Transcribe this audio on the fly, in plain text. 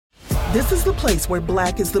This is the place where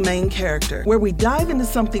Black is the main character, where we dive into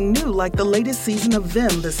something new like the latest season of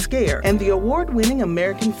Them, The Scare, and the award-winning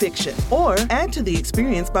American Fiction. Or add to the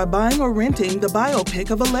experience by buying or renting the biopic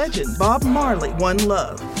of a legend, Bob Marley, One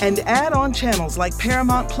Love. And add on channels like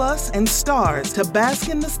Paramount Plus and Stars to bask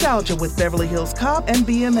in nostalgia with Beverly Hills Cop and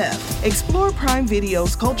BMF. Explore Prime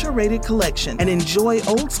Video's culture-rated collection and enjoy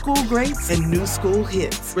old school greats and new school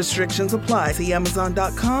hits. Restrictions apply. See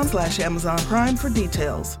Amazon.com/Amazon Prime for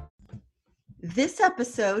details. This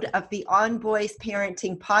episode of the On Boys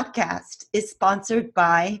Parenting Podcast is sponsored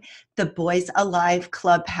by the Boys Alive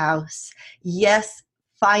Clubhouse. Yes,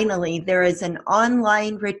 finally, there is an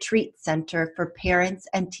online retreat center for parents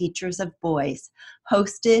and teachers of boys,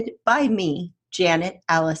 hosted by me, Janet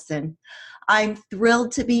Allison. I'm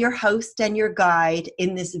thrilled to be your host and your guide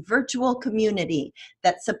in this virtual community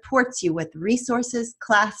that supports you with resources,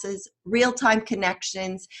 classes, real-time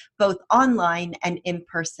connections, both online and in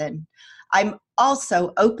person. I'm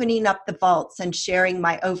also opening up the vaults and sharing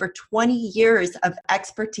my over 20 years of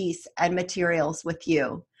expertise and materials with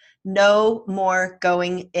you. No more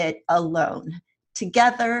going it alone.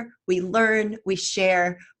 Together, we learn, we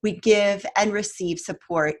share, we give and receive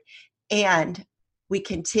support, and we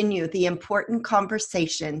continue the important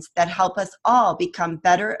conversations that help us all become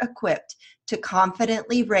better equipped to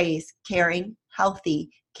confidently raise caring, healthy,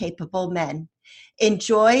 capable men.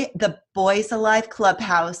 Enjoy the Boys Alive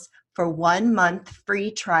Clubhouse for 1 month free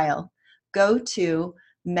trial. Go to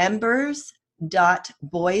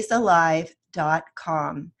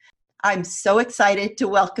members.boysalive.com. I'm so excited to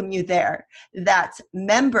welcome you there. That's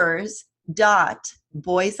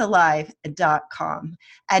members.boysalive.com.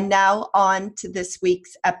 And now on to this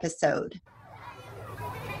week's episode.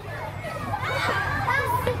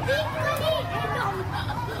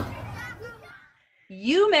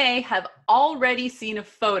 You may have already seen a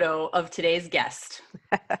photo of today's guest.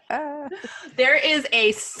 There is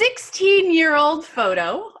a 16-year-old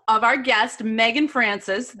photo of our guest, Megan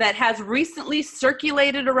Francis, that has recently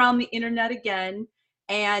circulated around the internet again.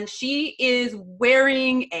 And she is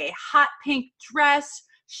wearing a hot pink dress.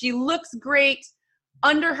 She looks great.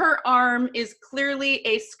 Under her arm is clearly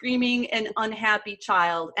a screaming and unhappy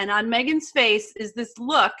child. And on Megan's face is this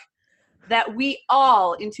look that we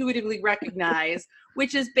all intuitively recognize,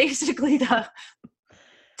 which is basically the,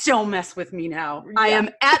 don't mess with me now. Yeah. I am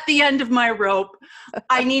at the end of my rope.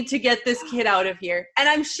 I need to get this kid out of here. And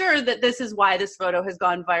I'm sure that this is why this photo has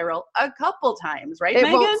gone viral a couple times, right,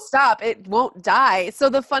 Megan? It won't stop. It won't die. So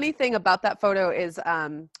the funny thing about that photo is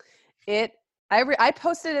I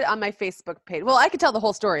posted it on my Facebook page. Well, I could tell the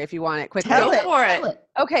whole story if you want it quickly. Go for it.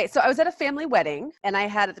 Okay, so I was at a family wedding, and I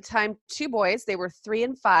had at the time 2 boys. They were 3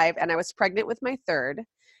 and 5, and I was pregnant with my third.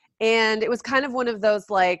 And it was kind of one of those,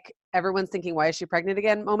 like, everyone's thinking, why is she pregnant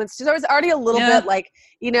again moments. So I was already a little bit like,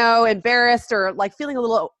 embarrassed or like feeling a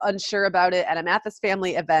little unsure about it. And I'm at this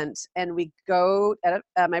family event, and we go at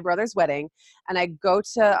my brother's wedding, and I go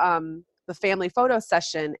to the family photo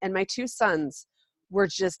session, and my 2 sons were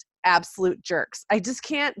just absolute jerks. I just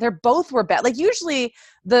can't, both were bad. Like usually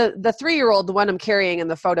the 3-year-old, the one I'm carrying in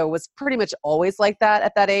the photo, was pretty much always like that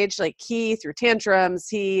at that age. Like he threw tantrums.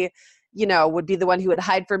 He, would be the one who would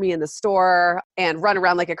hide for me in the store and run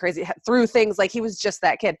around like a crazy, threw things. Like he was just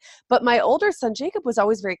that kid. But my older son, Jacob, was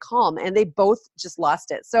always very calm, and they both just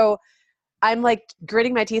lost it. So I'm like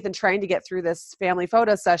gritting my teeth and trying to get through this family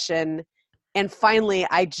photo session. And finally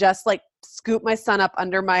I just like scoop my son up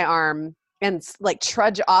under my arm and like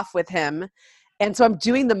trudge off with him. And so I'm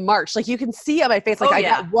doing the march. Like you can see on my face, like I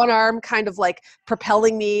got one arm kind of like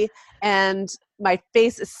propelling me, and my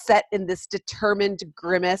face is set in this determined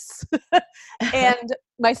grimace. And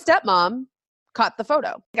my stepmom caught the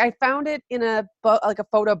photo. I found it in a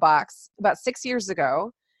photo box about 6 years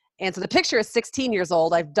ago. And so the picture is 16 years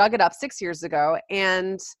old. I've dug it up 6 years ago,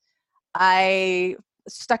 and I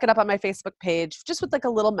stuck it up on my Facebook page just with like a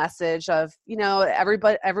little message of,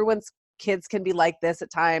 everyone's kids can be like this at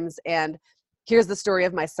times. And here's the story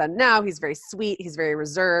of my son now. He's very sweet. He's very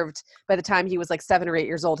reserved. By the time he was like 7 or 8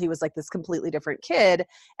 years old, he was like this completely different kid.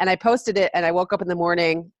 And I posted it, and I woke up in the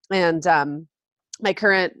morning, and my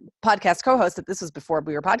current podcast co-host, that this was before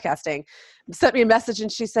we were podcasting, sent me a message,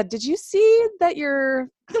 and she said, did you see that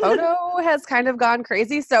your photo has kind of gone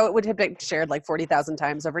crazy? So it would have been shared like 40,000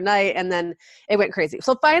 times overnight, and then it went crazy.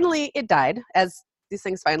 So finally it died, as these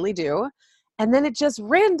things finally do. And then it just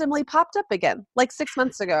randomly popped up again, like 6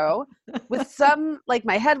 months ago, with some, like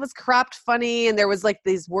my head was cropped funny, and there was like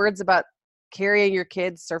these words about carrying your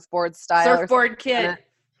kids surfboard style. Surfboard kid.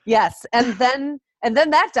 Yes. And then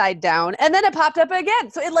that died down, and then it popped up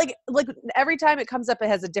again. So it like every time it comes up, it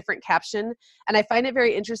has a different caption. And I find it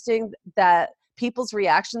very interesting that people's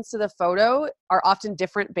reactions to the photo are often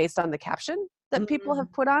different based on the caption that people have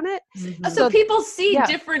put on it. So people see yeah.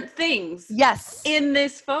 different things Yes. in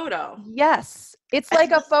this photo. Yes. It's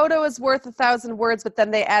like a photo is worth 1,000 words, but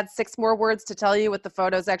then they add 6 more words to tell you what the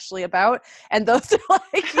photo is actually about. And those are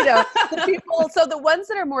like, you know, the people. So the ones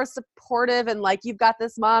that are more supportive and like, you've got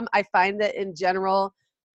this, Mom, I find that in general,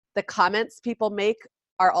 the comments people make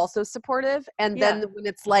are also supportive. And then when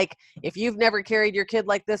it's like, if you've never carried your kid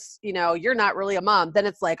like this, you know, you're not really a mom. Then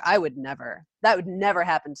it's like, that would never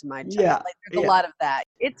happen to my child. Yeah. Like there's a lot of that.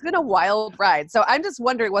 It's been a wild ride. So I'm just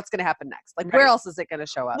wondering what's going to happen next. Like where else is it going to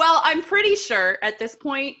show up? Well, I'm pretty sure at this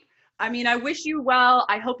point, I mean, I wish you well.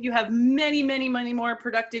 I hope you have many, many, many more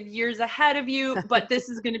productive years ahead of you, but this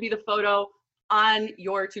is going to be the photo on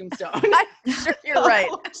your tombstone. I'm sure you're right.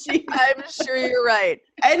 I'm sure you're right.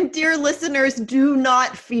 And dear listeners, do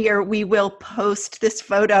not fear. We will post this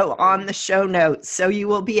photo on the show notes, so you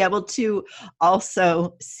will be able to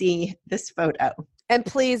also see this photo. And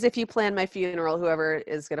please, if you plan my funeral, whoever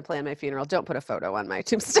is going to plan my funeral, don't put a photo on my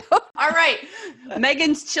tombstone. All right.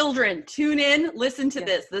 Megan's children, tune in, listen to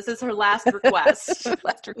this. This is her last request.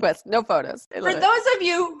 Last request, no photos. For those of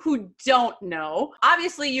you who don't know,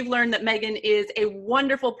 obviously you've learned that Megan is a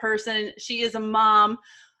wonderful person. She is a mom.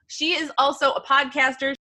 She is also a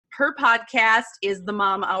podcaster. Her podcast is The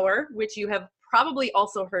Mom Hour, which you have probably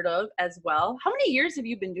also heard of as well. How many years have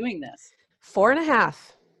you been doing this? 4.5.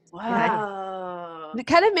 Wow. It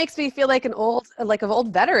kind of makes me feel like an old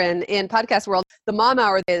veteran in podcast world. The Mom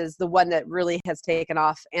Hour is the one that really has taken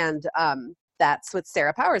off. And that's with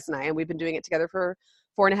Sarah Powers and I. And we've been doing it together for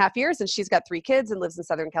 4.5 years. And she's got 3 kids and lives in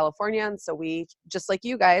Southern California. And so we, just like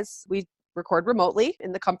you guys, we record remotely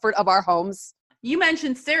in the comfort of our homes. You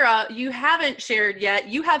mentioned Sarah. You haven't shared yet.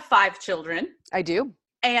 You have 5 children. I do.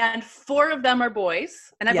 And 4 of them are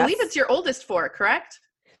boys. And I believe it's your oldest 4, correct?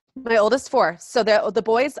 My oldest 4. So the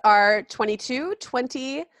boys are 22,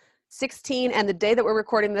 20, 16. And the day that we're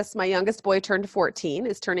recording this, my youngest boy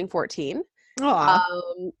is turning 14.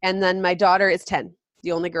 And then my daughter is 10,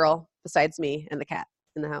 the only girl besides me and the cat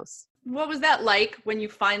in the house. What was that like when you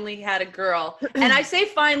finally had a girl? And I say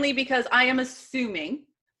finally because I am assuming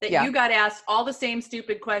that you got asked all the same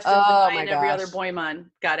stupid questions that I and every other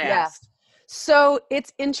boyman got asked. So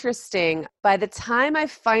it's interesting. By the time I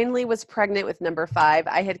finally was pregnant with number 5,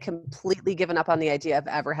 I had completely given up on the idea of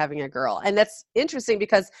ever having a girl. And that's interesting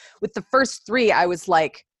because with the first 3, I was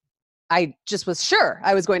like, I just was sure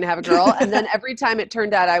I was going to have a girl. And then every time it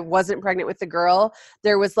turned out I wasn't pregnant with the girl,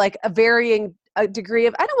 there was like a varying degree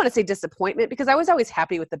of, I don't want to say disappointment, because I was always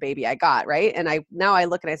happy with the baby I got, right? And now I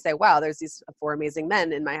look and I say, wow, there's these 4 amazing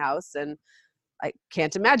men in my house, and I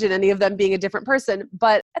can't imagine any of them being a different person.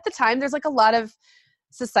 But at the time, there's like a lot of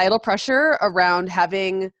societal pressure around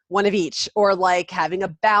having one of each, or like having a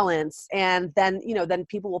balance. And then, then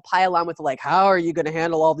people will pile on with like, how are you going to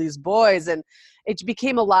handle all these boys? And it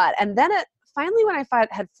became a lot. And then finally, when I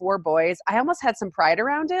had 4 boys, I almost had some pride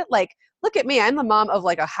around it. Like, look at me, I'm the mom of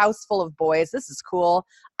like a house full of boys. This is cool.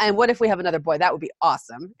 And what if we have another boy? That would be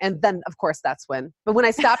awesome. And then of course but when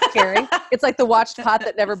I stopped caring, it's like the watched pot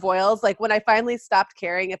that never boils. Like when I finally stopped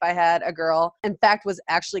caring if I had a girl, in fact, was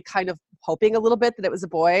actually kind of hoping a little bit that it was a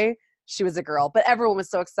boy, she was a girl. But everyone was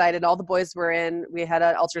so excited. All the boys were in. We had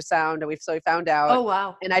an ultrasound, and we found out. Oh,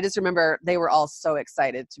 wow. And I just remember they were all so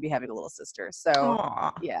excited to be having a little sister.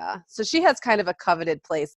 So, yeah. So she has kind of a coveted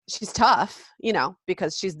place. She's tough,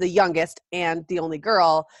 because she's the youngest and the only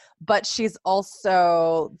girl, but she's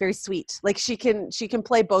also very sweet. Like she can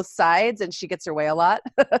play both sides, and she gets her way a lot,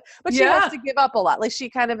 but she has to give up a lot. Like she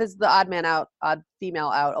kind of is the odd female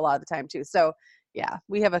out a lot of the time too. So yeah,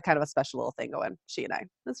 we have a kind of a special little thing going, she and I.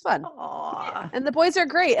 It's fun. Aww. And the boys are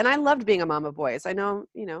great. And I loved being a mom of boys. I know,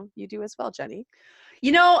 you do as well, Jenny.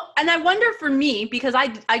 And I wonder for me, because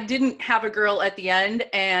I didn't have a girl at the end,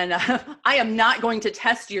 and I am not going to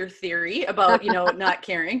test your theory about, not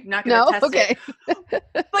caring. Not going to test it.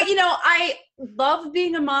 But, I love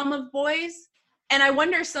being a mom of boys. And I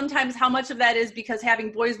wonder sometimes how much of that is because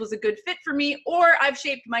having boys was a good fit for me, or I've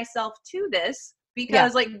shaped myself to this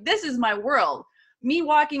because this is my world. Me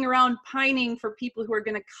walking around pining for people who are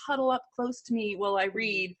going to cuddle up close to me while I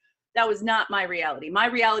read, that was not my reality. My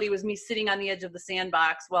reality was me sitting on the edge of the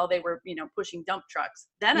sandbox while they were, pushing dump trucks.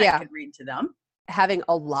 Then I could read to them. Having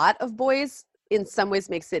a lot of boys in some ways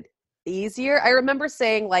makes it easier. I remember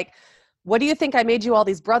saying like, what do you think I made you all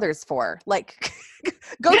these brothers for? Like,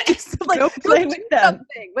 go play with them.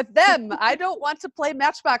 With them. I don't want to play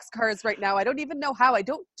Matchbox cars right now. I don't even know how. I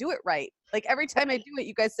don't do it right. Like every time I do it,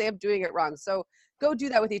 you guys say I'm doing it wrong. So go do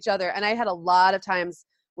that with each other. And I had a lot of times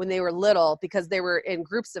when they were little, because they were in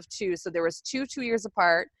groups of 2. So there was 2 years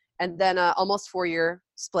apart, and then almost 4-year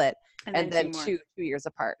split, and then two years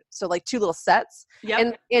apart. So like 2 little sets.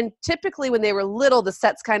 Yep. And typically when they were little, the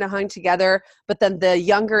sets kind of hung together, but then the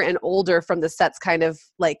younger and older from the sets kind of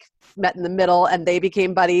like met in the middle and they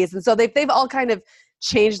became buddies. And so they've all kind of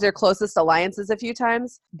changed their closest alliances a few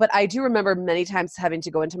times. But I do remember many times having to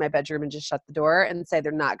go into my bedroom and just shut the door and say,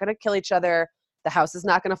 they're not going to kill each other. The house is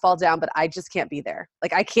not going to fall down, but I just can't be there.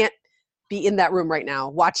 Like I can't be in that room right now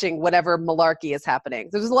watching whatever malarkey is happening.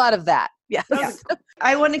 There's a lot of that. Yes. Yeah.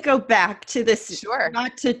 I want to go back to this, Sure.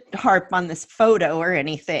 Not to harp on this photo or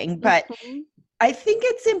anything, but I think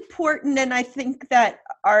it's important, and I think that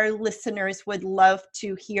our listeners would love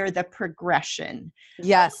to hear the progression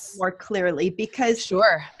Yes. more clearly, because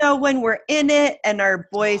Sure. when we're in it and our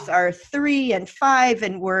boys are 3 and 5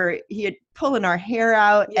 and we're pulling our hair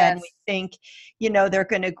out and we think, they're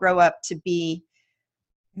going to grow up to be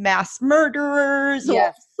mass murderers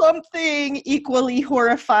or something equally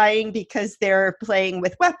horrifying because they're playing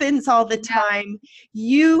with weapons all the time.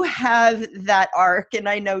 You have that arc, and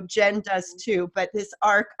I know Jen does too, but this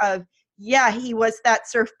arc of, he was that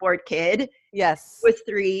surfboard kid. Yes. With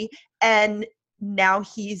 3, and now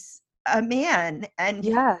he's a man. And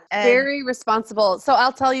very responsible. So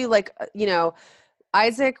I'll tell you,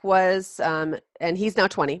 Isaac was, and he's now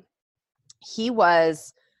 20. He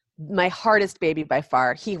was my hardest baby by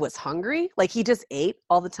far. He was hungry. Like he just ate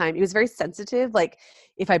all the time. He was very sensitive. Like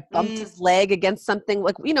if I bumped his leg against something,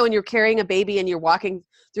 like, when you're carrying a baby and you're walking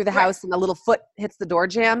through the house and a little foot hits the door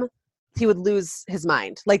jamb, he would lose his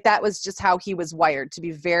mind. Like that was just how he was wired, to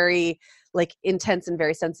be very like intense and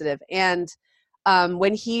very sensitive. And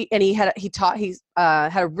when he had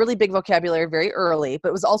a really big vocabulary very early, but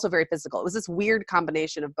it was also very physical. It was this weird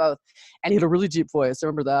combination of both. And he had a really deep voice. I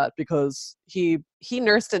remember that because he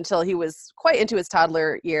nursed until he was quite into his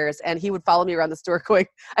toddler years, and he would follow me around the store going,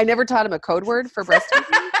 I never taught him a code word for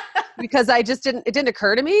breastfeeding because it didn't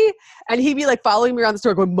occur to me. And he'd be like following me around the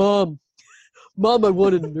store going, Mom, I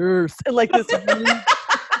want to nurse. And like this really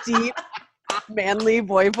deep, manly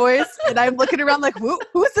boy voice, and I'm looking around like, who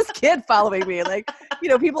is this kid following me? Like,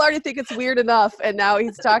 people already think it's weird enough, and now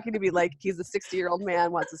he's talking to me like he's a 60-year-old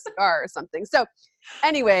man wants a cigar or something. So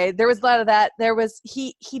anyway, there was a lot of that. There was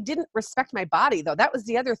he didn't respect my body though. That was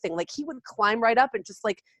the other thing. Like he would climb right up and just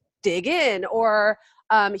like dig in, or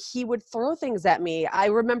he would throw things at me. I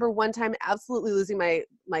remember one time absolutely losing my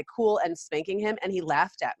cool and spanking him, and he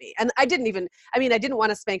laughed at me. And I didn't want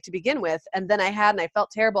to spank to begin with. And then and I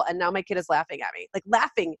felt terrible. And now my kid is laughing at me, like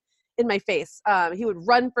laughing in my face. He would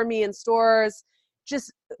run for me in stores.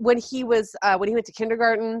 Just when he went to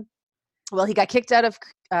kindergarten, well, he got kicked out of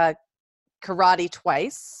karate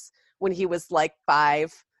twice when he was like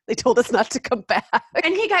 5. They told us not to come back.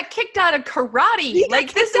 And he got kicked out of karate.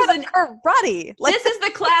 This is karate. This is the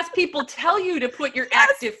class people tell you to put your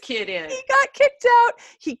active kid in. He got kicked out.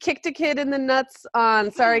 He kicked a kid in the nuts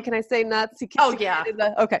on, sorry, can I say nuts? He kicked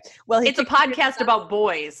okay. Well, it's a podcast about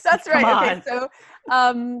boys. That's right. Okay, so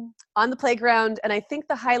on the playground, and I think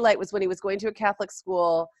the highlight was when he was going to a Catholic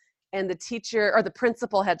school, and the teacher or the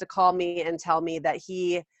principal had to call me and tell me that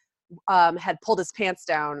he had pulled his pants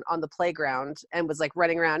down on the playground and was like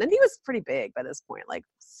running around, and he was pretty big by this point, like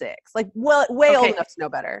 6, like way old enough to know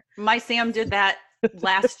better. My Sam did that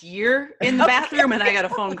last year in the bathroom, and I got a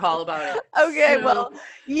phone call about it. Okay, well,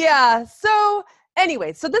 yeah. So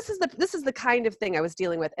anyway, so this is the kind of thing I was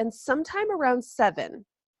dealing with, and sometime around 7,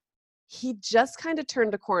 he just kind of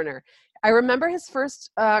turned a corner. I remember his first,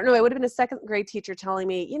 it would have been his 2nd grade teacher telling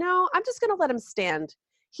me, I'm just going to let him stand.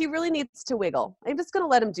 He really needs to wiggle. I'm just going to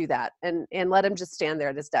let him do that and let him just stand there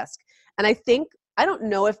at his desk. And I don't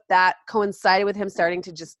know if that coincided with him starting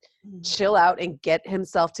to just chill out and get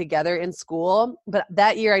himself together in school. But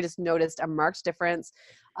that year I just noticed a marked difference.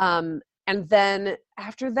 And then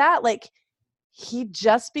after that, like he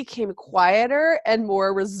just became quieter and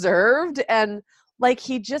more reserved. And like,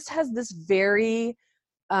 he just has this very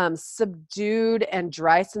subdued and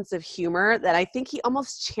dry sense of humor that I think he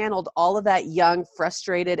almost channeled all of that young,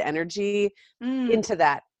 frustrated energy into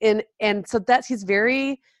that. And so he's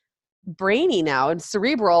very brainy now and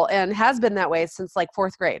cerebral, and has been that way since like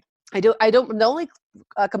 4th grade. The only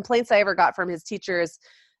complaints I ever got from his teachers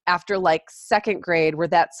after like 2nd grade were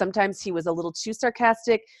that sometimes he was a little too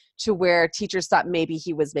sarcastic, to where teachers thought maybe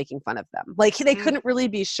he was making fun of them. Like they couldn't really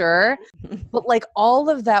be sure, but like all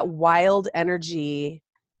of that wild energy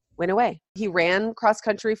went away. He ran cross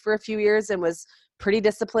country for a few years and was pretty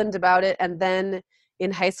disciplined about it. And then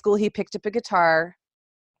in high school, he picked up a guitar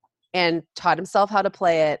and taught himself how to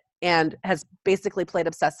play it, and has basically played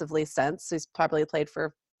obsessively since. So he's probably played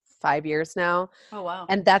for 5 years now. Oh, wow.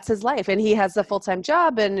 And that's his life. And he has a full-time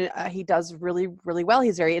job, and he does really, really well.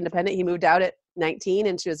 He's very independent. He moved out at 19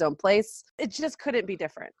 into his own place. It just couldn't be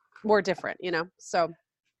more different, So,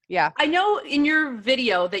 yeah. I know in your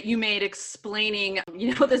video that you made explaining,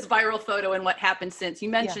 this viral photo and what happened since, you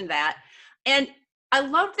mentioned that. And I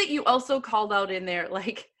love that you also called out in there,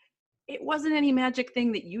 like, it wasn't any magic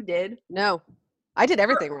thing that you did. No, I did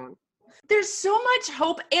everything wrong. There's so much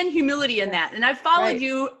hope and humility in that. And I've followed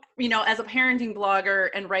you, as a parenting blogger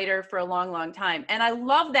and writer for a long, long time. And I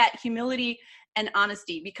love that humility and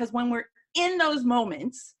honesty, because when we're in those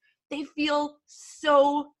moments, they feel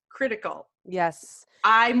so critical. Yes.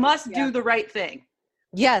 I must do the right thing.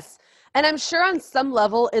 Yes. And I'm sure on some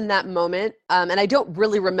level in that moment, and I don't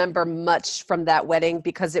really remember much from that wedding,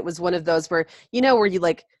 because it was one of those where, where you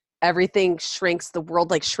like everything shrinks, the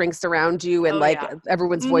world like shrinks around you, and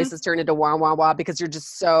everyone's voices turn into wah, wah, wah, because you're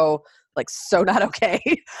just so not okay.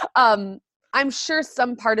 I'm sure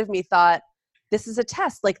some part of me thought, this is a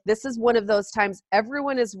test. Like, this is one of those times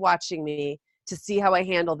everyone is watching me to see how I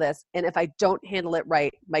handle this. And if I don't handle it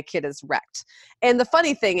right, my kid is wrecked. And the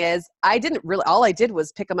funny thing is, all I did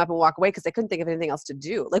was pick him up and walk away, because I couldn't think of anything else to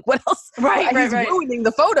do. Like, what else? Right. Ruining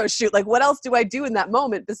the photo shoot. Like, what else do I do in that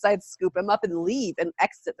moment besides scoop him up and leave and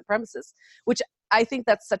exit the premises? Which I think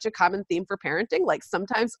that's such a common theme for parenting. Like,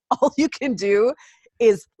 sometimes all you can do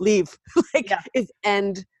is leave, is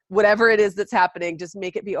end whatever it is that's happening, just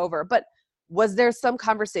make it be over. But was there some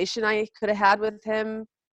conversation I could have had with him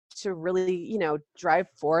to really, drive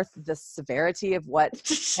forth the severity of what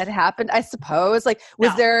had happened? I suppose. Like,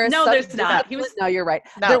 was there? No, there's not. No, you're right.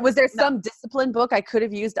 Was there some discipline book I could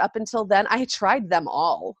have used up until then? I tried them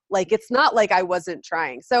all. Like, it's not like I wasn't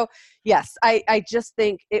trying. So yes, I just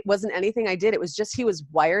think it wasn't anything I did. It was just, he was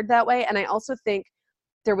wired that way. And I also think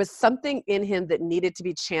there was something in him that needed to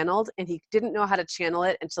be channeled, and he didn't know how to channel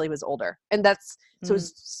it until he was older. And so it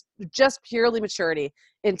was just purely maturity.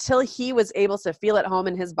 Until he was able to feel at home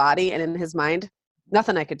in his body and in his mind,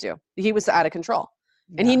 nothing I could do. He was out of control.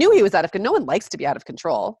 Yeah. And he knew he was out of control. No one likes to be out of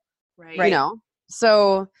control. Right.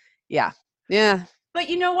 So yeah. But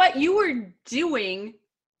you know what? You were doing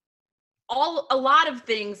a lot of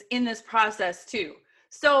things in this process too.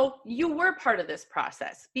 So you were part of this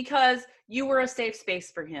process because you were a safe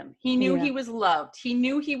space for him. He knew he was loved. He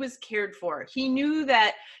knew he was cared for. He knew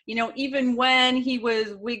that, even when he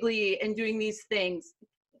was wiggly and doing these things,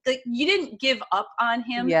 that you didn't give up on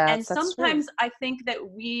him. Yes, and sometimes I think that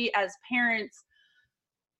we as parents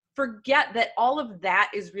forget that all of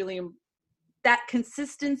that is really, that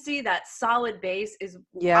consistency, that solid base is,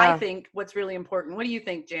 I think, what's really important. What do you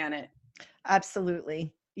think, Janet?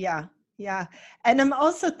 Absolutely. Yeah. Yeah. And I'm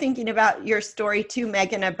also thinking about your story too,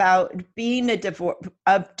 Megan, about being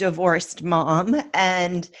a divorced mom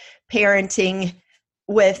and parenting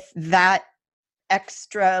with that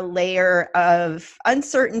extra layer of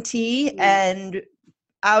uncertainty and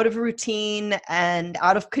out of routine and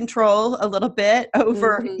out of control a little bit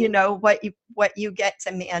over, what you get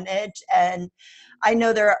to manage. And I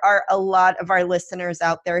know there are a lot of our listeners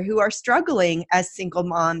out there who are struggling as single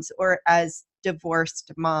moms or as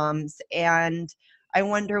divorced moms, and I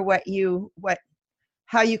wonder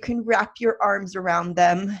how you can wrap your arms around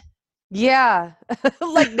them. Yeah.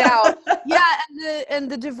 Like now. Yeah.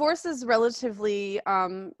 And the divorce is relatively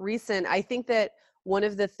recent. I think that one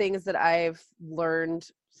of the things that I've learned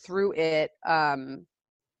through it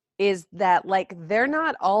is that, like, they're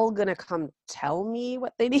not all gonna come tell me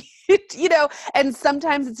what they need, and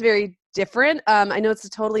sometimes it's very different. I know it's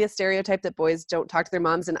totally a stereotype that boys don't talk to their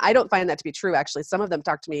moms, and I don't find that to be true. Actually, some of them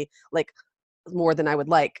talk to me like more than I would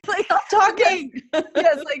like. Like, I'm talking.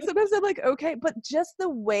 Yes, like sometimes I'm like, okay, but just the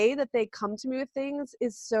way that they come to me with things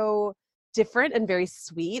is so different and very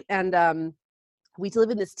sweet. And we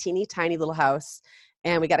live in this teeny tiny little house,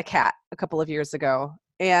 and we got a cat a couple of years ago.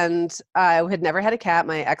 And I had never had a cat.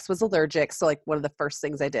 My ex was allergic. So like one of the first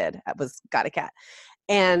things I did was got a cat.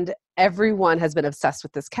 And everyone has been obsessed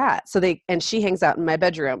with this cat. And she hangs out in my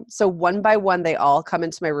bedroom. So one by one, they all come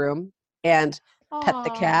into my room and pet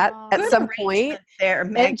the cat at some point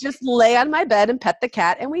and just lay on my bed and pet the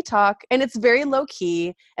cat, and we talk. And it's very low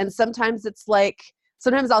key. And sometimes it's like,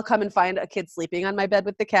 sometimes I'll come and find a kid sleeping on my bed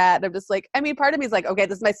with the cat. And I'm just like, part of me is like, okay,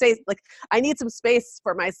 this is my space. Like, I need some space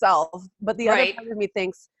for myself. But the other part of me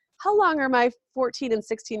thinks, how long are my 14 and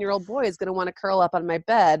 16-year-old boys going to want to curl up on my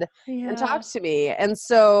bed and talk to me? And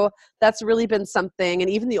so that's really been something. And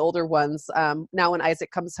even the older ones, now when Isaac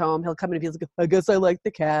comes home, he'll come in and be like, I guess I like the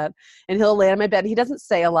cat. And he'll lay on my bed. He doesn't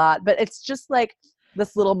say a lot, but it's just like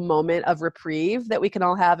this little moment of reprieve that we can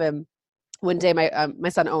all have. And one day my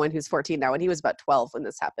son Owen, who's 14 now, and he was about 12 when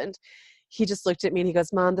this happened, he just looked at me and he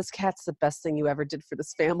goes, Mom, this cat's the best thing you ever did for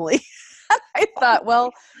this family. I thought,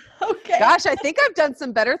 well, Okay. gosh, I think I've done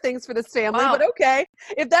some better things for this family, Wow. but okay.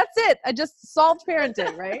 If that's it, I just solved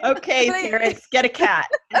parenting, right? Okay, But parents, get a cat.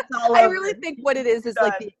 It's all I over. really think what it is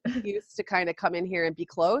like Done. the excuse to kind of come in here and be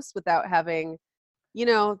close without having,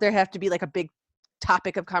 there have to be like a big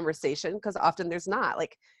topic of conversation, because often there's not.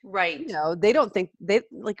 Like, Right. they don't think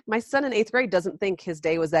like my son in 8th grade doesn't think his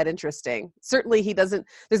day was that interesting. Certainly he doesn't,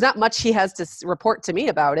 there's not much he has to report to me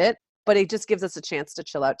about it, but it just gives us a chance to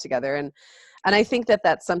chill out together. And I think that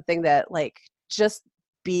that's something that, like, just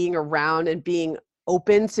being around and being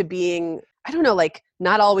open to being, I don't know, like,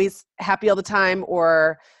 not always happy all the time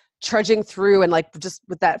or trudging through and like just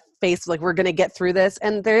with that face, like, we're going to get through this.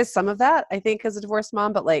 And there is some of that, I think, as a divorced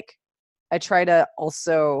mom, but like, I try to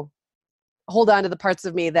also hold on to the parts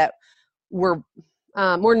of me that were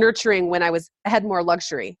more nurturing when I had more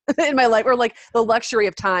luxury in my life, or like the luxury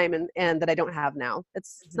of time and that I don't have now.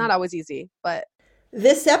 It's not always easy, but.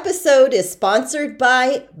 This episode is sponsored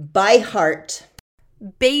by ByHeart.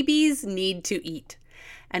 Babies need to eat.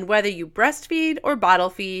 And whether you breastfeed or bottle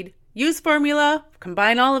feed, use formula,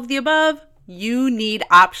 combine all of the above, you need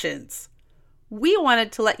options. We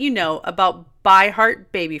wanted to let you know about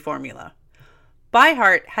ByHeart baby formula.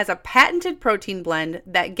 ByHeart has a patented protein blend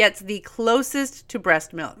that gets the closest to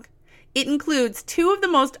breast milk. It includes 2 of the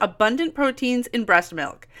most abundant proteins in breast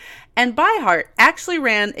milk. And ByHeart actually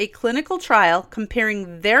ran a clinical trial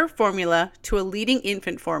comparing their formula to a leading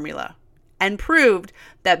infant formula and proved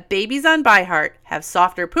that babies on ByHeart have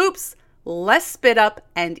softer poops, less spit up,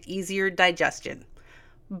 and easier digestion.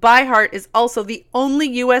 ByHeart is also the only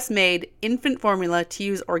US-made infant formula to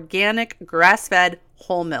use organic, grass-fed,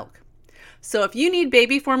 whole milk. So if you need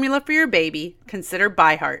baby formula for your baby, consider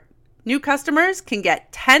ByHeart. New customers can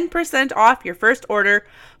get 10% off your first order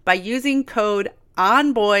by using code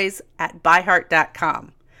ONBOYS at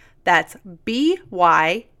byheart.com. That's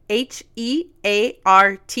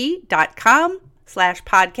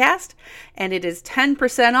BYHEART.com/podcast, and it is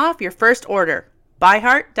 10% off your first order.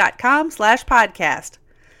 byheart.com/podcast.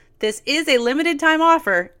 This is a limited time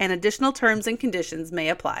offer, and additional terms and conditions may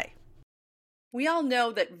apply. We all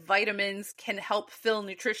know that vitamins can help fill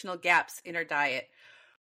nutritional gaps in our diet.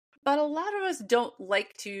 But a lot of us don't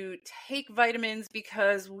like to take vitamins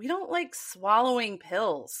because we don't like swallowing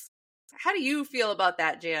pills. How do you feel about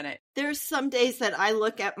that, Janet? There's some days that I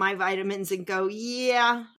look at my vitamins and go,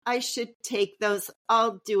 yeah, I should take those.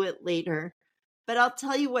 I'll do it later. But I'll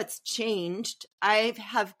tell you what's changed. I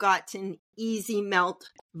have gotten Easy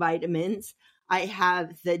Melt vitamins. I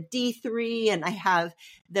have the D3 and I have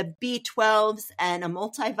the B12s and a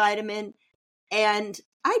multivitamin. And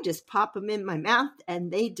I just pop them in my mouth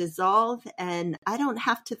and they dissolve, and I don't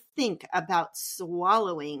have to think about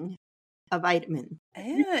swallowing a vitamin.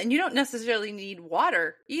 Yeah, and you don't necessarily need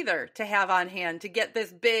water either to have on hand to get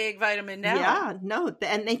this big vitamin down. Yeah, no,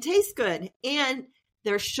 and they taste good. And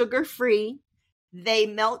they're sugar-free. They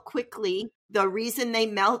melt quickly. The reason they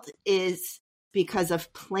melt is because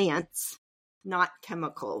of plants, not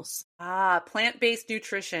chemicals. Plant-based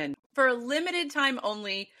nutrition. For a limited time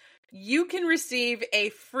only, you can receive a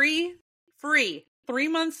free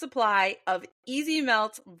 3-month supply of Easy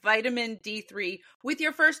Melt Vitamin D3 with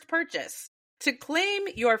your first purchase. To claim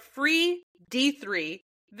your free D3,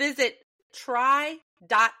 visit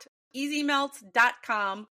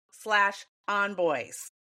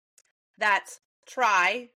try.easymelts.com/onboys. That's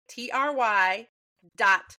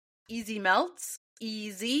try.easymelts,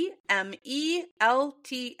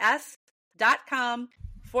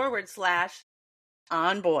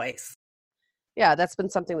 EZMELTS.com/onboys. Yeah, that's been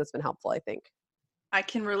something that's been helpful, I think. I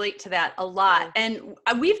can relate to that a lot. And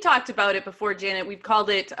we've talked about it before, Janet. We've called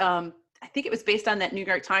it, I think it was based on that New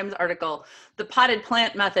York Times article, the potted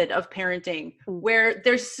plant method of parenting, where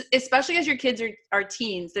there's, especially as your kids are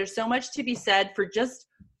teens, there's so much to be said for just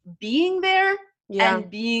being there and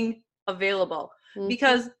being available.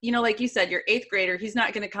 Because, like you said, your 8th grader, he's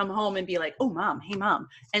not going to come home and be like, oh, mom, hey, mom,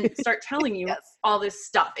 and start telling you all this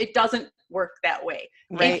stuff. It doesn't work that way.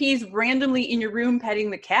 Right. If he's randomly in your room petting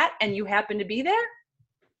the cat and you happen to be there,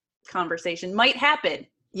 conversation might happen,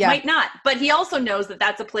 might not. But he also knows that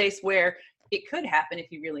that's a place where it could happen if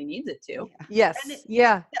he really needs it to. Yes.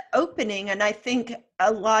 The opening, and I think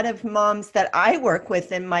a lot of moms that I work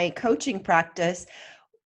with in my coaching practice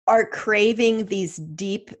are craving these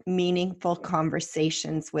deep, meaningful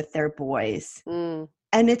conversations with their boys.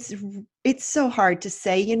 And it's so hard to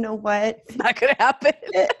say, you know what? It's not going to happen.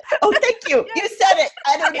 Oh, thank you. You said it.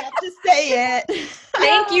 I don't have to say it.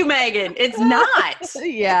 Thank you, Megan. It's not.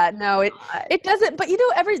 Yeah, no, it doesn't. But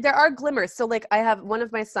there are glimmers. So like I have one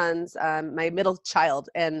of my sons, my middle child,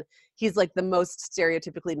 and he's like the most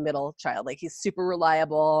stereotypically middle child. Like he's super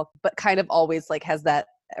reliable, but kind of always like has that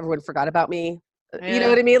everyone forgot about me. Yeah. You know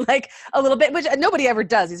what I mean? Like a little bit, which nobody ever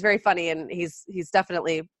does. He's very funny and he's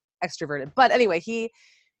definitely extroverted. But anyway, he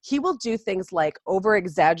will do things like over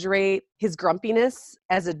exaggerate his grumpiness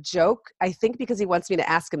as a joke, I think because he wants me to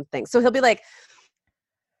ask him things. So he'll be like,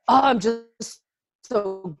 oh, I'm just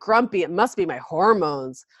so grumpy. It must be my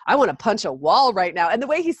hormones. I want to punch a wall right now. And the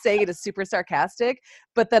way he's saying it is super sarcastic.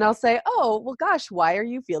 But then I'll say, oh, well, gosh, why are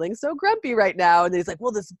you feeling so grumpy right now? And then he's like,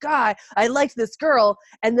 well, this guy, I liked this girl.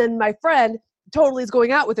 And then my friend totally is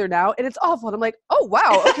going out with her now. And it's awful. And I'm like, oh,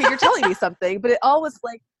 wow. Okay, you're telling me something. But it all was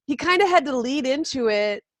like, he kind of had to lead into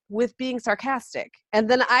it with being sarcastic. And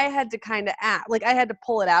then I had to kind of act, like I had to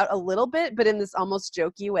pull it out a little bit, but in this almost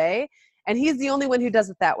jokey way. And he's the only one who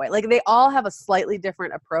does it that way. Like they all have a slightly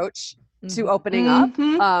different approach to opening up.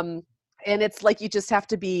 And it's like, you just have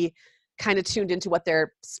to be kind of tuned into what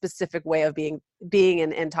their specific way of being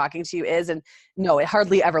and talking to you is. And no, it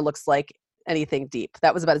hardly ever looks like anything deep.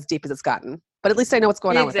 That was about as deep as it's gotten. But at least I know what's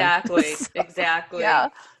going on with them. Exactly. Yeah.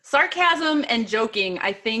 Sarcasm and joking,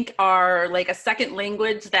 I think, are like a second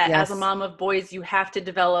language that as a mom of boys, you have to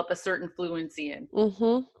develop a certain fluency in.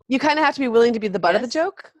 Mm-hmm. You kind of have to be willing to be the butt of the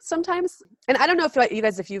joke sometimes. And I don't know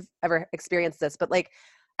if you've ever experienced this, but like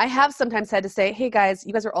I have sometimes had to say, hey guys,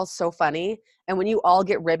 you guys are all so funny. And when you all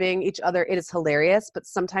get ribbing each other, it is hilarious, but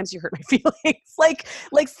sometimes you hurt my feelings.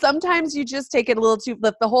 like sometimes you just take it a little too,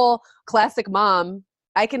 the whole classic mom,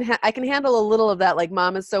 I can handle a little of that. Like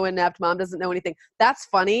mom is so inept. Mom doesn't know anything. That's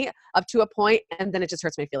funny up to a point, and then it just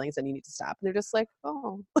hurts my feelings and you need to stop. And they're just like,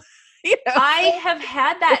 oh. You know? I have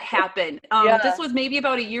had that happen. This was maybe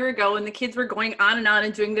about a year ago, and the kids were going on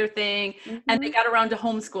and doing their thing, and they got around to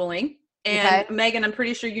homeschooling. And Megan, I'm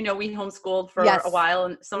pretty sure we homeschooled for a while,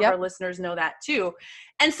 and some of our listeners know that too.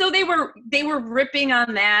 And so they were ripping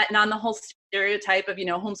on that and on the whole stereotype of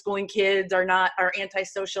homeschooling kids are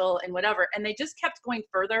antisocial and whatever. And they just kept going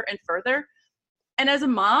further and further. And as a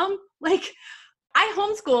mom, like I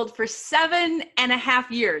homeschooled for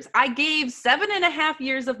 7.5 years. I gave 7.5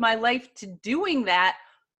 years of my life to doing that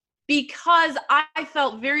because I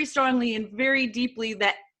felt very strongly and very deeply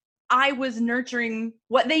that I was nurturing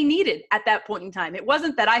what they needed at that point in time. It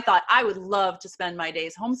wasn't that I thought I would love to spend my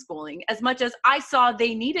days homeschooling as much as I saw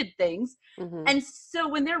they needed things. Mm-hmm. And so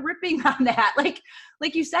when they're ripping on that, like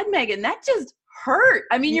you said, Megan, that just hurt.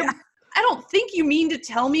 I mean, I don't think you mean to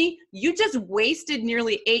tell me you just wasted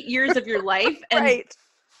nearly 8 years of your life. And,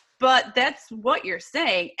 but that's what you're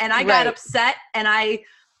saying. And I got upset and I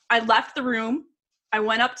left the room. I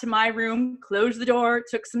went up to my room, closed the door,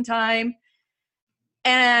 took some time.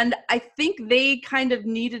 And I think they kind of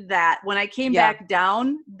needed that. When I came back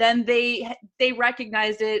down, then they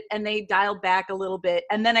recognized it and they dialed back a little bit.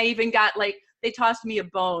 And then I even got they tossed me a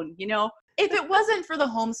bone, If it wasn't for the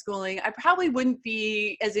homeschooling, I probably wouldn't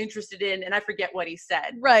be as interested in, and I forget what he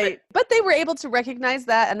said. Right. But they were able to recognize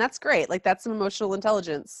that, and that's great. Like, that's some emotional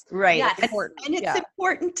intelligence. Right. Yes. And it's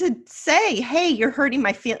important to say, hey, you're hurting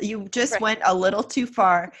my feelings. You just went a little too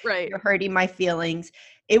far. Right. You're hurting my feelings.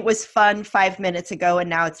 It was fun 5 minutes ago, and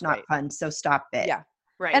now it's not fun, so stop it. Yeah.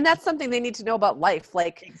 Right. And that's something they need to know about life.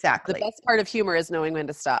 Like, exactly. The best part of humor is knowing when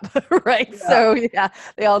to stop. Right. Yeah. So,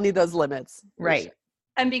 they all need those limits. Right. Sure.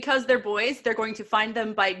 And because they're boys, they're going to find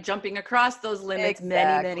them by jumping across those limits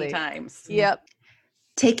many, many times. Yep.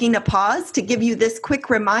 Taking a pause to give you this quick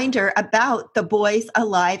reminder about the Boys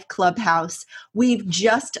Alive Clubhouse. We've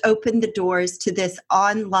just opened the doors to this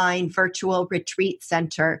online virtual retreat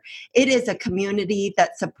center. It is a community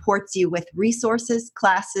that supports you with resources,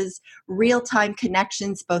 classes, real-time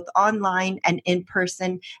connections, both online and in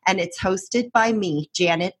person. And it's hosted by me,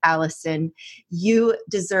 Janet Allison. You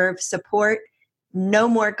deserve support. No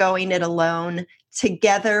more going it alone.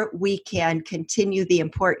 Together, we can continue the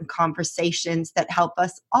important conversations that help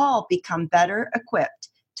us all become better equipped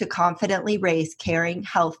to confidently raise caring,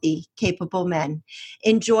 healthy, capable men.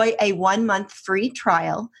 Enjoy a 1-month free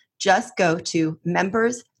trial. Just go to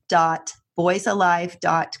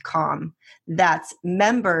members.boysalive.com. That's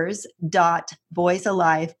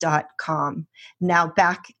members.boysalive.com. Now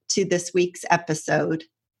back to this week's episode.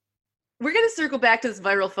 We're going to circle back to this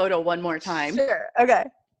viral photo one more time. Sure. Okay.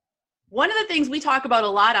 One of the things we talk about a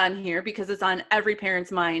lot on here, because it's on every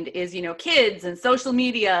parent's mind, is, kids and social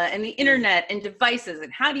media and the internet and devices,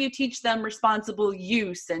 and how do you teach them responsible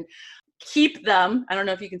use and keep them, I don't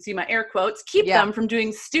know if you can see my air quotes, keep them from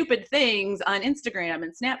doing stupid things on Instagram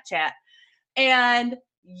and Snapchat. And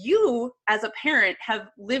you, as a parent,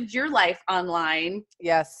 have lived your life online.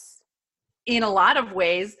 Yes. In a lot of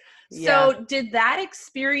ways. So did that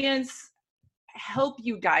experience help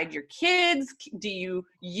you guide your kids? Do you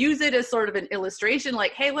use it as sort of an illustration,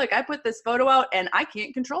 like, hey, look, I put this photo out and I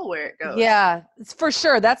can't control where it goes? Yeah, it's for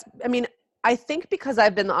sure. I think because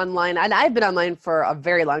I've been online, and I've been online for a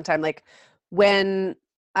very long time. Like when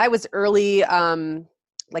I was early,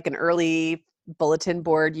 like an early bulletin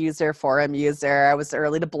board user, forum user, I was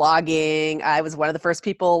early to blogging. I was one of the first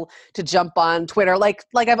people to jump on Twitter. Like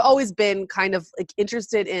I've always been kind of like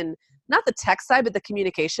interested in not the tech side, but the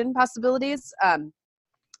communication possibilities.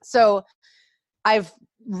 So I've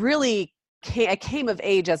really I came of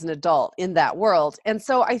age as an adult in that world. And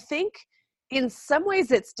so I think in some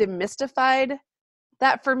ways it's demystified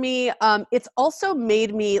that for me. It's also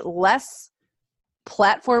made me less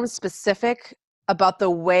platform specific about the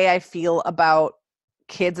way I feel about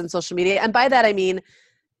kids and social media. And by that, I mean,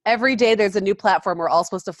 every day there's a new platform we're all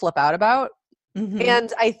supposed to flip out about. Mm-hmm.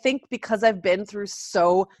 And I think because I've been through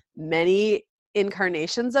so many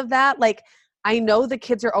incarnations of that, like I know the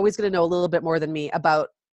kids are always going to know a little bit more than me about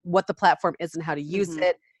what the platform is and how to use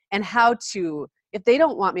it and how to, if they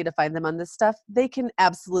don't want me to find them on this stuff, they can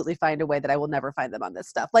absolutely find a way that I will never find them on this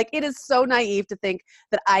stuff. Like it is so naive to think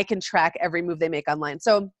that I can track every move they make online.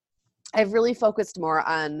 So I've really focused more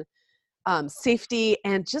on safety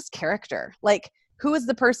and just character. Like who is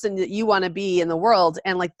the person that you want to be in the world?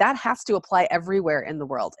 And like that has to apply everywhere in the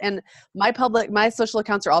world. And my social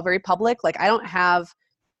accounts are all very public. Like I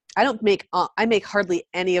make hardly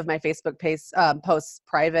any of my Facebook posts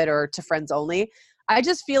private or to friends only. I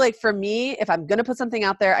just feel like for me, if I'm going to put something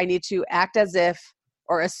out there, I need to act as if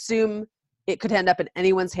or assume it could end up in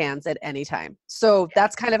anyone's hands at any time. So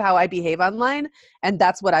that's kind of how I behave online. And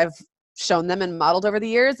that's what I've shown them and modeled over the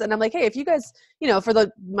years. And I'm like, hey, if you guys,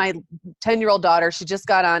 for my 10-year-old daughter, she just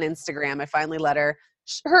got on Instagram. I finally let her,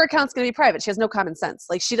 her account's going to be private. She has no common sense.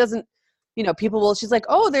 Like she doesn't, she's like,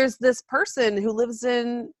 oh, there's this person who lives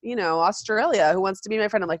in, Australia who wants to be my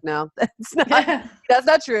friend. I'm like, no, that's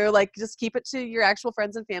not true. Like just keep it to your actual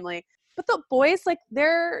friends and family. But the boys, like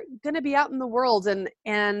they're going to be out in the world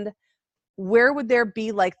and where would there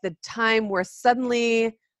be like the time where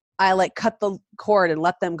suddenly I like cut the cord and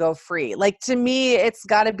let them go free? Like to me, it's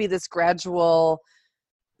got to be this gradual,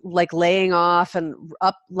 like laying off and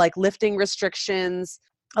up, like lifting restrictions.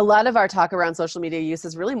 A lot of our talk around social media use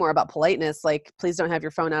is really more about politeness. Like, please don't have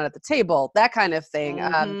your phone out at the table, that kind of thing.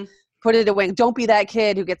 Put it away. Don't be that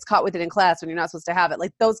kid who gets caught with it in class when you're not supposed to have it.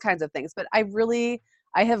 Like those kinds of things. But I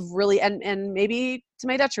have really, and maybe to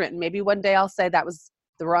my detriment, and maybe one day I'll say that was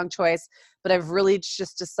the wrong choice, but I've really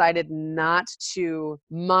just decided not to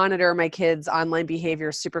monitor my kids' online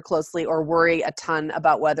behavior super closely or worry a ton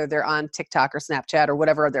about whether they're on TikTok or Snapchat or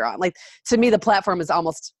whatever they're on. Like to me, the platform is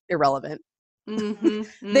almost irrelevant.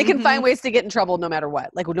 They can find ways to get in trouble no matter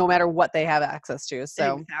what, like no matter what they have access to.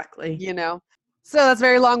 So exactly, so that's a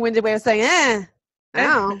very long-winded way of saying,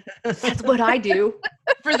 that's what I do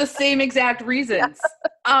for the same exact reasons.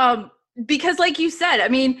 Because like you said, I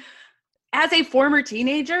mean, as a former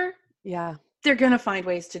teenager, they're going to find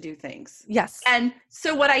ways to do things. Yes. And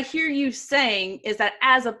so what I hear you saying is that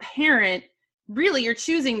as a parent, really you're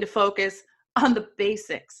choosing to focus on the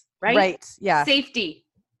basics, right? Right. Yeah. Safety,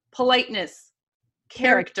 politeness,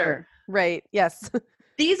 character. Right. Yes.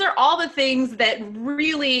 These are all the things that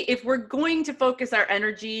really, if we're going to focus our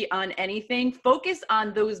energy on anything, focus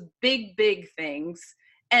on those big, big things.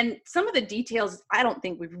 And some of the details, I don't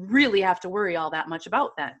think we really have to worry all that much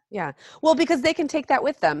about then. Yeah. Well, because they can take that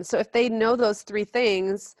with them. So if they know those three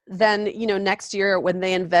things, then, next year when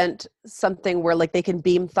they invent something where like they can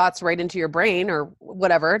beam thoughts right into your brain or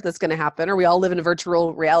whatever that's going to happen, or we all live in a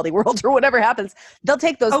virtual reality world or whatever happens, they'll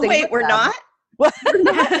take those things. Oh, wait, we're not? Well, we're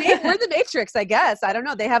the Matrix, I guess. I don't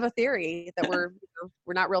know. They have a theory that we're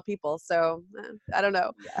not real people. So I don't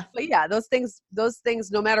know. Yeah. But yeah, those things,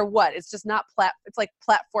 no matter what, it's just not it's like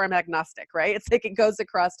platform agnostic, right? It's like it goes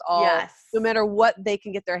across all, no matter what they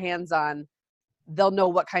can get their hands on, they'll know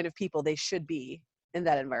what kind of people they should be in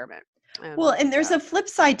that environment. And there's a flip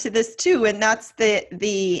side to this too. And that's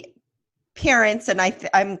the parents, and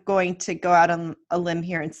I'm going to go out on a limb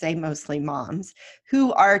here and say mostly moms,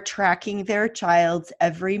 who are tracking their child's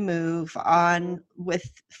every move with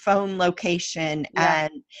phone location.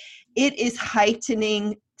 And it is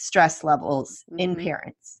heightening stress levels in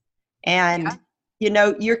parents. And,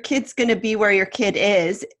 your kid's going to be where your kid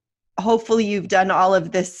is. Hopefully you've done all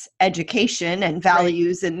of this education and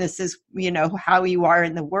values, and this is, how you are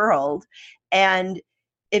in the world. And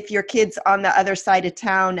if your kid's on the other side of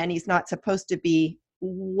town and he's not supposed to be,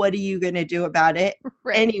 what are you going to do about it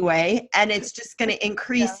anyway? And it's just going to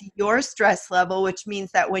increase your stress level, which means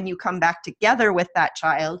that when you come back together with that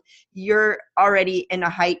child, you're already in a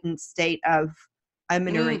heightened state of I'm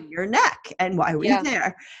going to wring your neck. And why were Yeah. you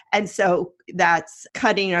there? And so that's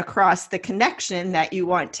cutting across the connection that you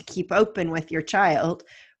want to keep open with your child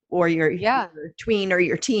or your tween or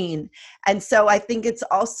your teen. And so I think it's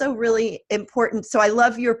also really important. So I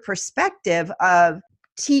love your perspective of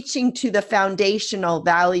teaching to the foundational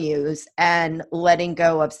values and letting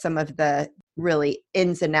go of some of the really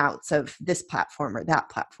ins and outs of this platform or that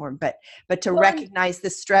platform, but to recognize the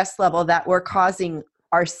stress level that we're causing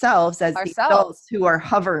ourselves as the adults who are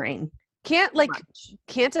hovering. Can't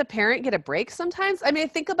a parent get a break sometimes? I mean,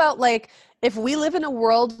 think about like if we live in a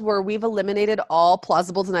world where we've eliminated all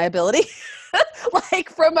plausible deniability, like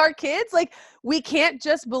from our kids, like we can't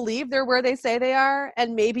just believe they're where they say they are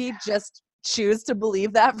and maybe just choose to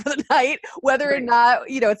believe that for the night, whether or not,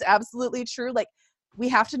 it's absolutely true. Like we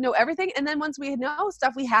have to know everything. And then once we know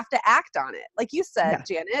stuff, we have to act on it. Like you said,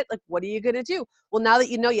 Janet, like, what are you going to do? Well, now that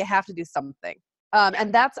you know, you have to do something.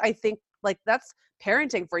 And that's, I think, like that's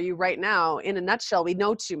parenting for you right now. In a nutshell, we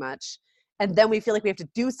know too much. And then we feel like we have to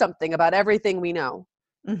do something about everything we know.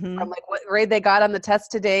 From like what grade they got on the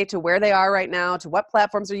test today to where they are right now, to what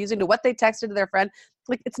platforms they're using, to what they texted to their friend.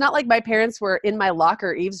 Like, it's not like my parents were in my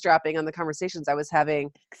locker eavesdropping on the conversations I was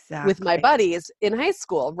having with my buddies in high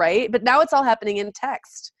school, right? But now it's all happening in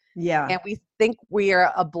text. Yeah. And we think we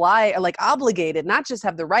are obligated, not just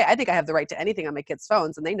have the right. I think I have the right to anything on my kids'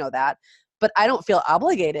 phones, and they know that. But I don't feel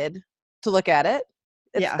obligated to look at it.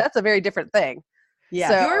 That's a very different thing. Yeah.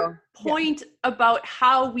 So, your point about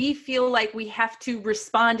how we feel like we have to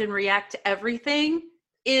respond and react to everything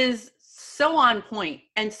is so on point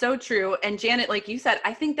and so true. And Janet, like you said,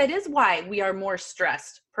 I think that is why we are more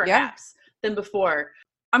stressed perhaps than before.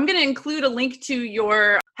 I'm going to include a link to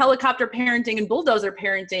your helicopter parenting and bulldozer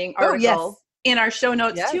parenting article in our show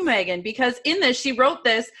notes too, Megan, because in this, she wrote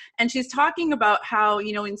this and she's talking about how,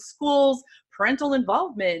 in schools, parental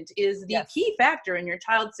involvement is the key factor in your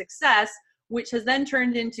child's success, which has then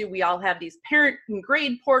turned into, we all have these parent and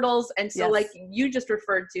grade portals. And so like you just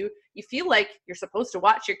referred to, you feel like you're supposed to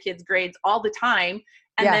watch your kids' grades all the time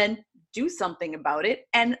and then do something about it.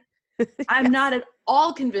 And I'm not at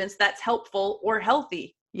all convinced that's helpful or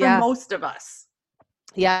healthy for most of us.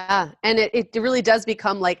 Yeah. And it really does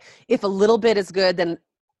become like, if a little bit is good, then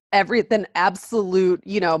absolute,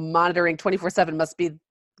 monitoring 24/7 must be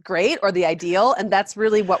great or the ideal. And that's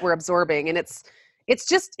really what we're absorbing. And it's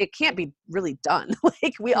just, it can't be really done.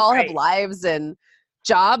 Like we all have lives and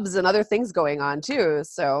jobs and other things going on too.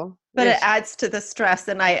 So, but it adds to the stress.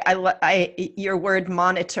 And I your word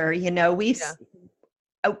monitor,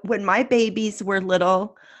 when my babies were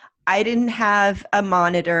little, I didn't have a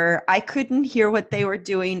monitor. I couldn't hear what they were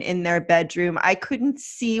doing in their bedroom. I couldn't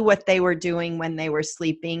see what they were doing when they were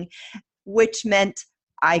sleeping, which meant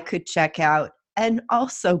I could check out and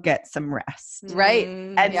also get some rest. Right.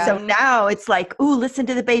 And so now it's like, ooh, listen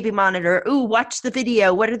to the baby monitor. Ooh, watch the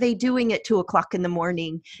video. What are they doing at 2:00 in the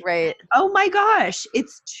morning? Right. Oh my gosh.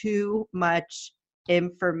 It's too much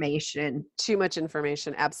information. Too much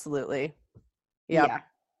information. Absolutely. Yep. Yeah.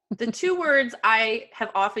 The two words I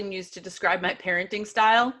have often used to describe my parenting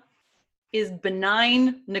style is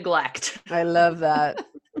benign neglect. I love that.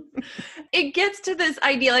 It gets to this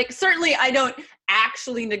idea, like certainly I don't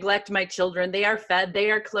actually neglect my children. They are fed,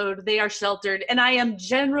 they are clothed, they are sheltered, and I am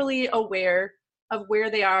generally aware of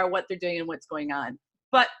where they are, what they're doing, and what's going on.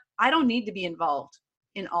 But I don't need to be involved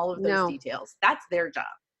in all of those details. That's their job.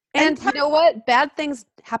 And you know what? Bad things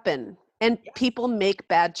happen. And people make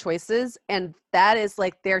bad choices, and that is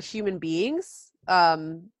like they're human beings. You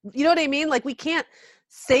know what I mean? Like we can't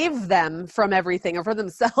save them from everything or for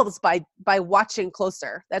themselves by watching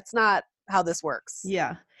closer. That's not how this works.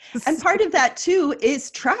 Yeah. And part of that too is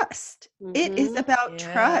trust. It is about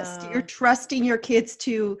trust. You're trusting your kids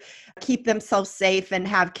to keep themselves safe and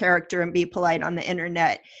have character and be polite on the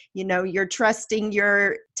internet. You're trusting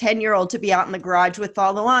your 10-year-old to be out in the garage with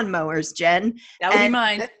all the lawnmowers, Jen. That would be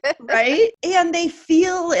mine. Right? And they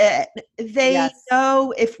feel it. They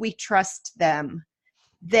know if we trust them.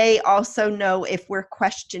 They also know if we're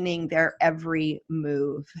questioning their every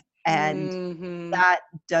move. And that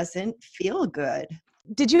doesn't feel good.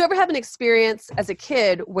 Did you ever have an experience as a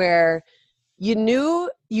kid where you knew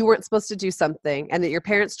you weren't supposed to do something and that your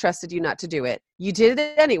parents trusted you not to do it? You did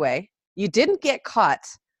it anyway. You didn't get caught,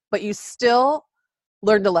 but you still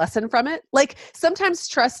learned a lesson from it. Like sometimes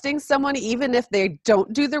trusting someone, even if they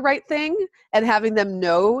don't do the right thing, and having them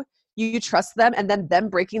know you trust them, and then them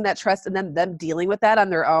breaking that trust and then them dealing with that on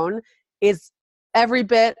their own is every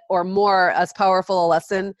bit or more as powerful a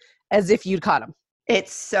lesson as if you'd caught them.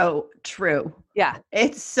 It's so true. Yeah.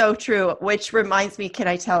 It's so true, which reminds me, can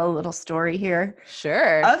I tell a little story here?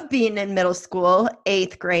 Sure. Of being in middle school,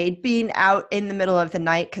 8th grade, being out in the middle of the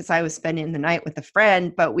night because I was spending the night with a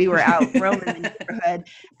friend, but we were out roaming the neighborhood,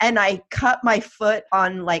 and I cut my foot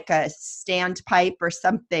on like a standpipe or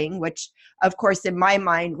something, which of course in my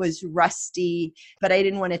mind was rusty, but I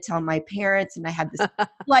didn't want to tell my parents, and I had this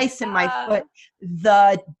slice in my foot.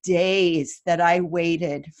 The days that I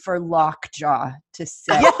waited for Lockjaw to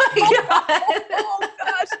set. Oh my God. Oh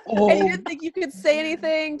gosh. Oh, And you didn't think you could say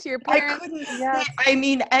anything to your I parents? couldn't Yes. say, I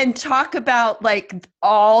mean, and talk about like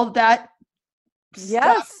all that stuff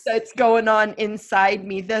Yes. that's going on inside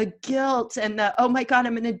me, the guilt and the, oh my God,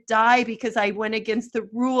 I'm going to die because I went against the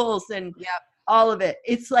rules and Yep. all of it.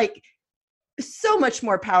 It's like so much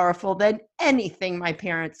more powerful than anything my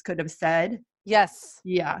parents could have said. Yes.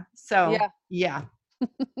 Yeah. So, Yeah. yeah.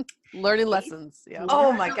 Learning lessons. Yeah.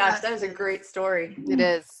 Oh my gosh, that is a great story. It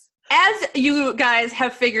is. As you guys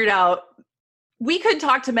have figured out, we could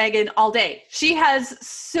talk to Megan all day. She has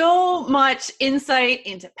so much insight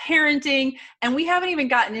into parenting, and we haven't even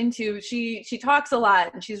gotten into, she talks a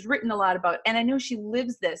lot and she's written a lot about, and I know she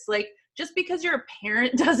lives this. Like, just because you're a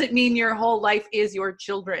parent doesn't mean your whole life is your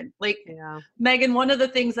children. Like, Yeah. Megan, one of the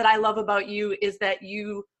things that I love about you is that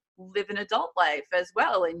you live an adult life as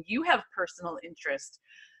well, and you have personal interest.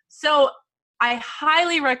 So I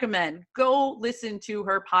highly recommend go listen to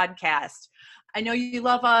her podcast. I know you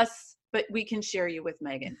love us, but we can share you with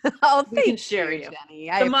Megan. Oh, We can thank share you, you.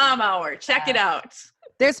 Jenny. The Mom Hour. Check it out.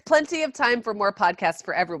 There's plenty of time for more podcasts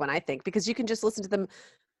for everyone, I think, because you can just listen to them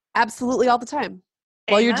absolutely all the time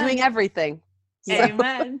while you're Amen. doing everything. So-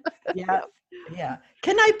 Amen. Yeah. Yeah.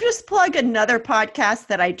 Can I just plug another podcast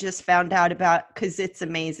that I just found out about because it's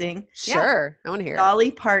amazing? Sure. I want to hear it.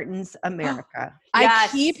 Dolly Parton's America. I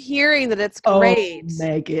Yes. keep hearing that it's great. Oh,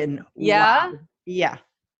 Megan. Yeah? Wow. Yeah.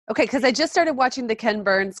 Okay, because I just started watching the Ken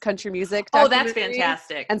Burns country music Oh, that's documentary.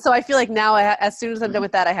 fantastic. And so I feel like now, as soon as I'm done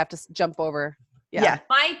with that, I have to jump over. Yeah.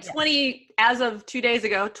 My as of 2 days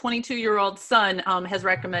ago, 22-year-old son has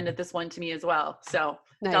recommended this one to me as well. So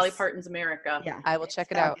Nice. Dolly Parton's America. Yeah. I will check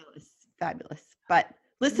it out. Fabulous. But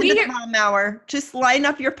listen We to the are- Mom Hour. Just line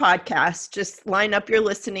up your podcast. Just line up your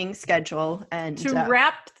listening schedule. And To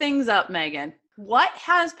wrap things up, Megan, what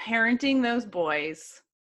has parenting those boys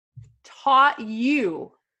taught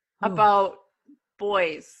you about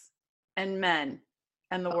boys and men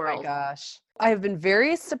and the Oh world? my gosh. I have been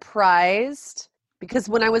very surprised because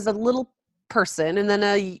when I was a little person and then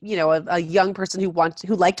a young person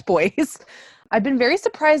who liked boys, I've been very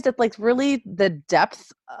surprised at like really the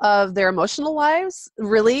depth of their emotional lives,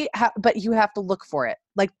 really, but you have to look for it.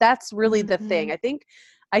 Like that's really the thing. I think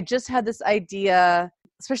I just had this idea,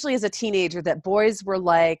 especially as a teenager, that boys were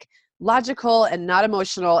like logical and not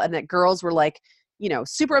emotional, and that girls were like,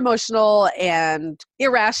 super emotional and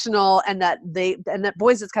irrational, and that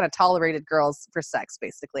boys just kind of tolerated girls for sex,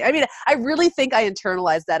 basically. I mean, I really think I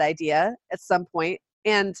internalized that idea at some point.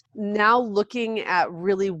 And now looking at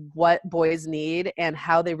really what boys need and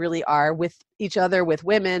how they really are with each other, with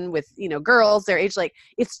women, with, girls, their age, like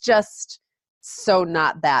it's just so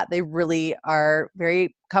not that. They really are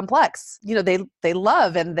very complex. They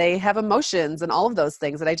love and they have emotions and all of those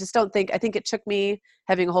things. And I think it took me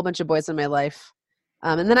having a whole bunch of boys in my life.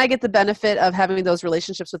 And then I get the benefit of having those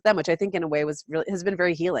relationships with them, which I think in a way has been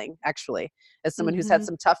very healing, actually, as someone who's had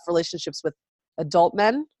some tough relationships with adult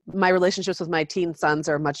men. My relationships with my teen sons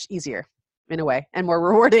are much easier in a way and more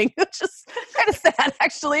rewarding, which is kind of sad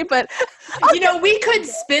actually, but we could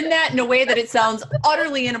spin that in a way that it sounds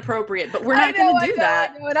utterly inappropriate, but we're not going to do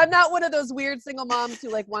that. I know. And I'm not one of those weird single moms who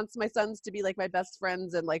like wants my sons to be like my best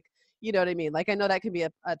friends and like, you know what I mean? Like I know that can be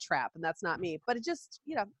a trap and that's not me, but it just,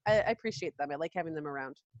 I appreciate them. I like having them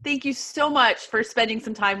around. Thank you so much for spending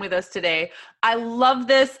some time with us today. I love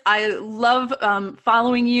this. I love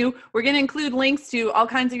following you. We're going to include links to all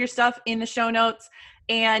kinds of your stuff in the show notes.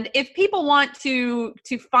 And if people want to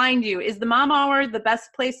find you, is the Mom Hour the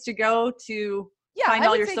best place to go to find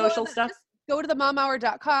all your social stuff? Go to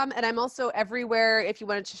themomhour.com, and I'm also everywhere if you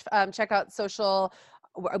want to check out social.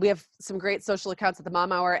 We have some great social accounts at the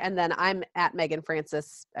Mom Hour, and then I'm at Megan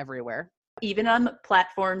Francis everywhere. Even on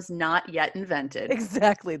platforms not yet invented.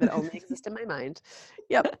 Exactly, that only exist in my mind.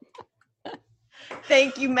 Yep.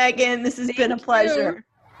 Thank you, Megan. This has been a pleasure.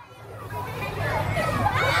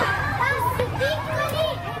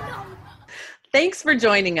 Thanks for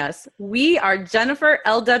joining us. We are Jennifer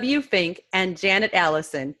L.W. Fink and Janet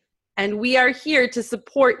Allison, and we are here to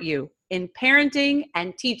support you in parenting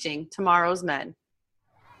and teaching tomorrow's men.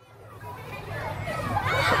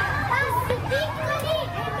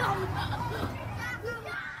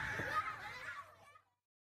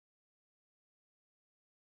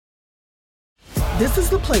 This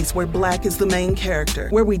is the place where Black is the main character,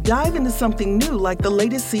 where we dive into something new like the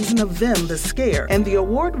latest season of Them, The Scare, and the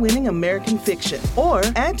award-winning American Fiction. Or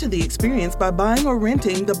add to the experience by buying or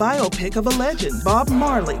renting the biopic of a legend, Bob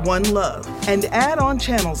Marley, One Love. And add on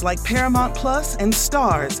channels like Paramount Plus and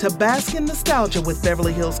Stars to bask in nostalgia with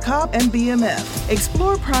Beverly Hills Cop and BMF.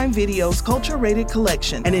 Explore Prime Video's culture-rated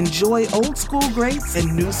collection and enjoy old school greats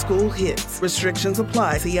and new school hits. Restrictions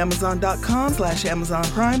apply. See Amazon.com/Amazon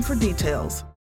Prime for details.